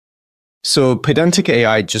So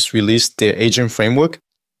PydanticAI just released their agent framework,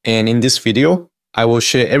 and in this video, I will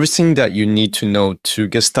share everything that you need to know to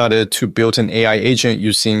get started to build an AI agent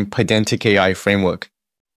using PydanticAI framework.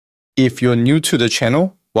 If you're new to the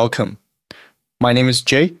channel, welcome. My name is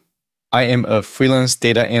Jay. I am a freelance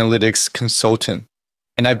data analytics consultant,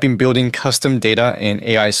 and I've been building custom data and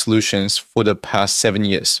AI solutions for the past 7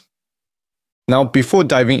 years. Now, before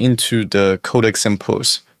diving into the code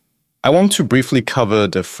examples, I want to briefly cover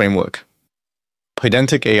the framework.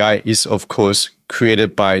 PydanticAI is, of course,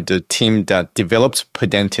 created by the team that developed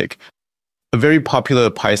Pydantic, a very popular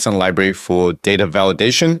Python library for data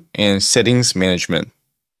validation and settings management.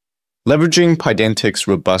 Leveraging Pydantic's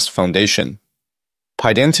robust foundation,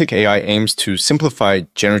 PydanticAI aims to simplify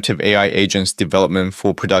generative AI agents development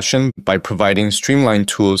for production by providing streamlined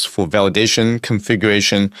tools for validation,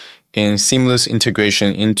 configuration, and seamless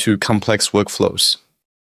integration into complex workflows.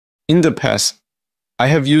 In the past, I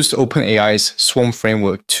have used OpenAI's Swarm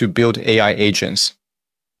framework to build AI agents.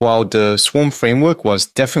 While the Swarm framework was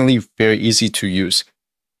definitely very easy to use,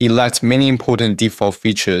 it lacked many important default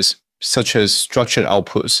features such as structured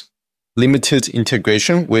outputs, limited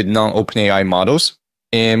integration with non-OpenAI models,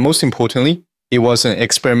 and most importantly, it was an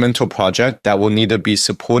experimental project that will neither be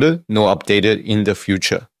supported nor updated in the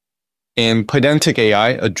future. And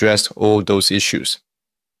PydanticAI addressed all those issues.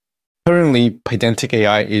 Currently,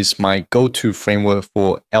 PydanticAI is my go-to framework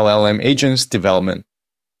for LLM agents development.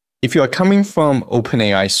 If you are coming from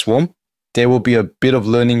OpenAI Swarm, there will be a bit of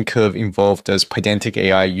learning curve involved as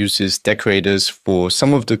PydanticAI uses decorators for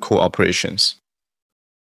some of the core operations.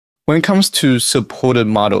 When it comes to supported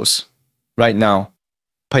models, right now,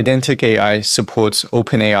 PydanticAI supports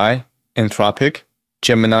OpenAI, Anthropic,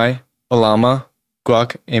 Gemini, Llama,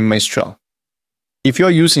 Grok, and Mistral. If you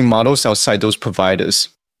are using models outside those providers,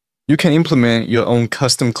 you can implement your own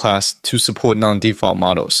custom class to support non-default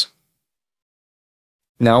models.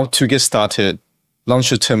 Now, to get started,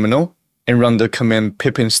 launch a terminal and run the command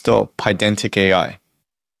pip install PydanticAI.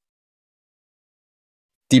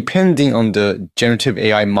 Depending on the generative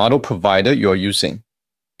AI model provider you are using,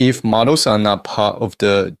 if models are not part of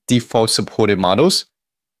the default supported models,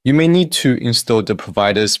 you may need to install the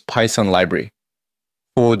provider's Python library.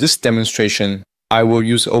 For this demonstration, I will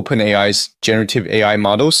use OpenAI's generative AI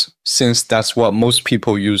models since that's what most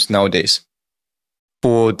people use nowadays.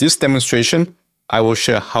 For this demonstration, I will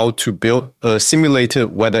share how to build a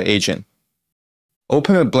simulated weather agent.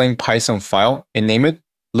 Open a blank Python file and name it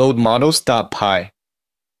loadmodels.py.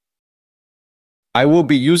 I will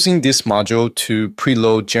be using this module to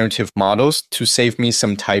preload generative models to save me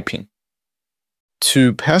some typing.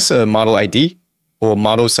 To pass a model ID or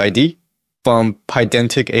models ID from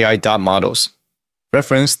PydanticAI.models,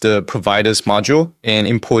 reference the provider's module and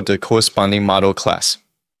import the corresponding model class.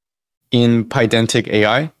 In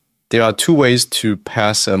PydanticAI, there are two ways to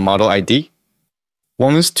pass a model ID.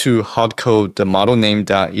 One is to hardcode the model name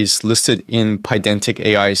that is listed in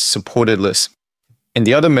PydanticAI's supported list, and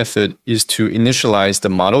the other method is to initialize the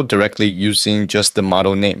model directly using just the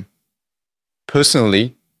model name.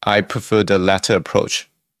 Personally, I prefer the latter approach,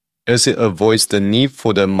 as it avoids the need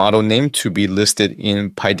for the model name to be listed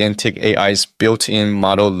in PydanticAI's built-in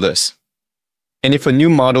model list. And if a new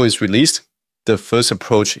model is released, the first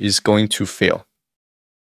approach is going to fail.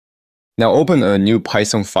 Now open a new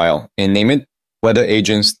Python file and name it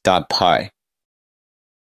weatheragents.py.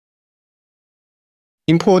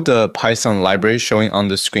 Import the Python library showing on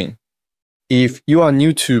the screen. If you are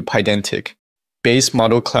new to Pydantic, base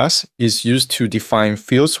model class is used to define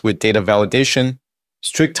fields with data validation,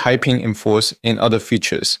 strict typing enforced, and other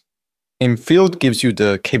features. And field gives you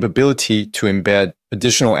the capability to embed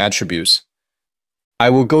additional attributes. I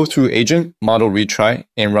will go through agent, model retry,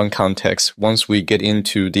 and run context once we get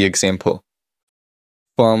into the example.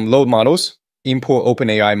 From load models, import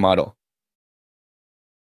OpenAI model.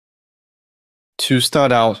 To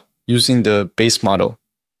start out using the base model,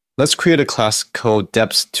 let's create a class called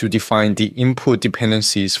depths to define the input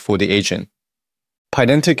dependencies for the agent.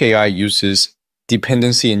 PydanticAI uses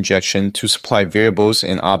dependency injection to supply variables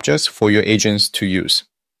and objects for your agents to use.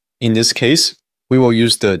 In this case, we will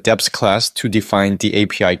use the depths class to define the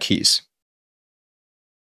API keys.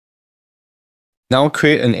 Now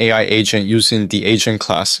create an AI agent using the agent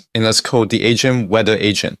class, and let's call the agent weather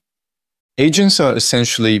agent. Agents are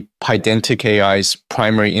essentially PydanticAI's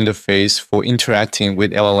primary interface for interacting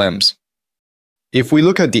with LLMs. If we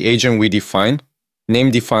look at the agent we define,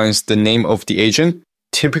 name defines the name of the agent,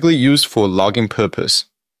 typically used for login purpose.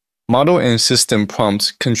 Model and system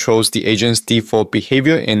prompts controls the agent's default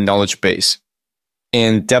behavior and knowledge base,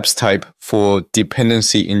 and depths type for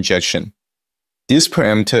dependency injection. This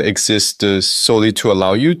parameter exists solely to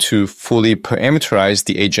allow you to fully parameterize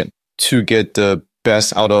the agent to get the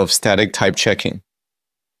best out of static type checking.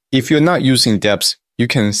 If you're not using depths, you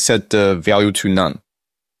can set the value to none.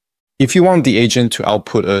 If you want the agent to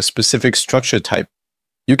output a specific structure type,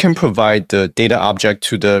 you can provide the data object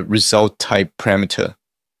to the result type parameter.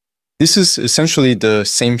 This is essentially the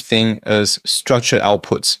same thing as structured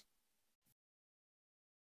outputs.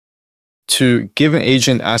 To give an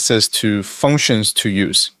agent access to functions to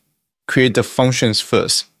use, create the functions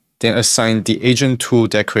first, then assign the agent tool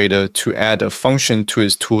decorator to add a function to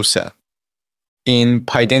its toolset. In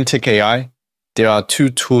PydanticAI, there are two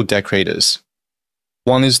tool decorators.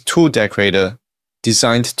 One is tool decorator,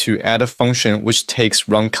 designed to add a function which takes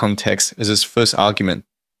run context as its first argument.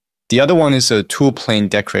 The other one is a tool plane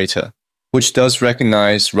decorator, which does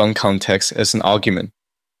recognize run context as an argument.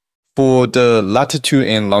 For the latitude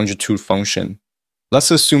and longitude function, let's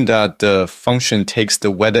assume that the function takes the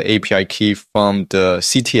weather API key from the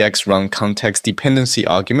CTX run context dependency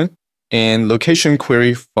argument and location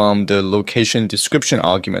query from the location description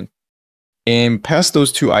argument, and pass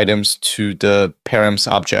those two items to the params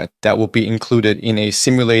object that will be included in a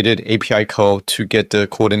simulated API call to get the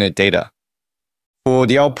coordinate data. For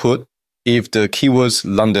the output, if the keywords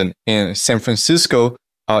London and San Francisco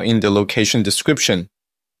are in the location description,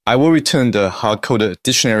 I will return the hard-coded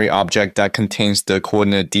dictionary object that contains the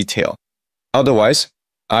coordinate detail. Otherwise,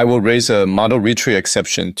 I will raise a model retrieval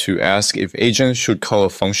exception to ask if agent should call a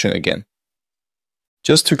function again.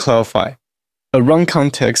 Just to clarify, a run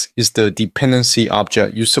context is the dependency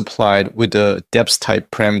object you supplied with the depth type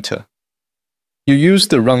parameter. You use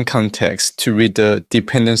the run context to read the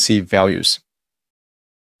dependency values.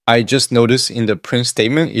 I just noticed in the print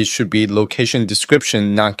statement it should be location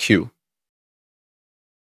description, not Q.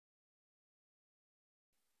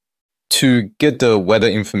 To get the weather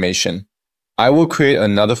information, I will create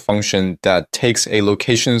another function that takes a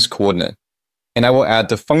location's coordinate, and I will add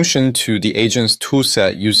the function to the agent's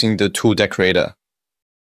toolset using the tool decorator.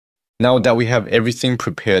 Now that we have everything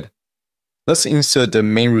prepared, let's insert the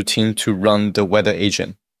main routine to run the weather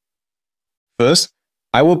agent. First,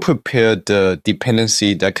 I will prepare the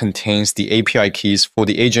dependency that contains the API keys for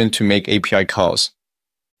the agent to make API calls.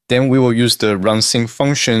 Then we will use the runSync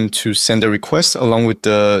function to send the request along with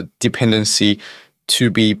the dependency to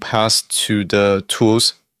be passed to the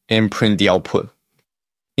tools and print the output.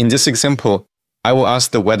 In this example, I will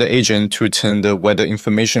ask the weather agent to return the weather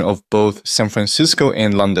information of both San Francisco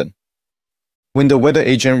and London. When the weather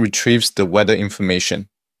agent retrieves the weather information,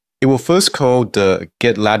 it will first call the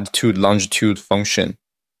getLatitude-Longitude function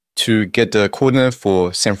to get the coordinate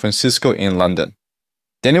for San Francisco and London.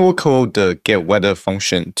 Then it will call the getWeather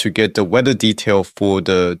function to get the weather detail for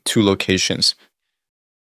the two locations.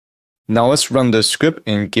 Now let's run the script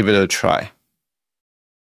and give it a try.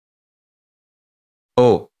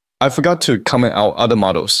 Oh, I forgot to comment out other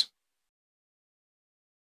models.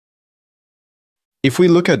 If we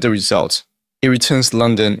look at the results, it returns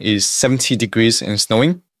London is 70 degrees and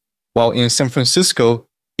snowing, while in San Francisco,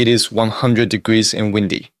 it is 100 degrees and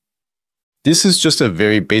windy. This is just a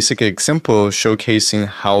very basic example showcasing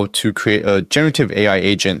how to create a generative AI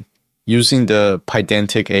agent using the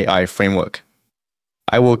PydanticAI framework.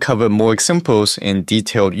 I will cover more examples and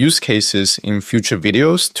detailed use cases in future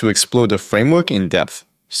videos to explore the framework in depth,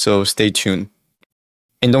 so stay tuned.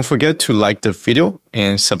 And don't forget to like the video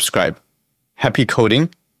and subscribe. Happy coding!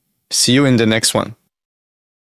 See you in the next one.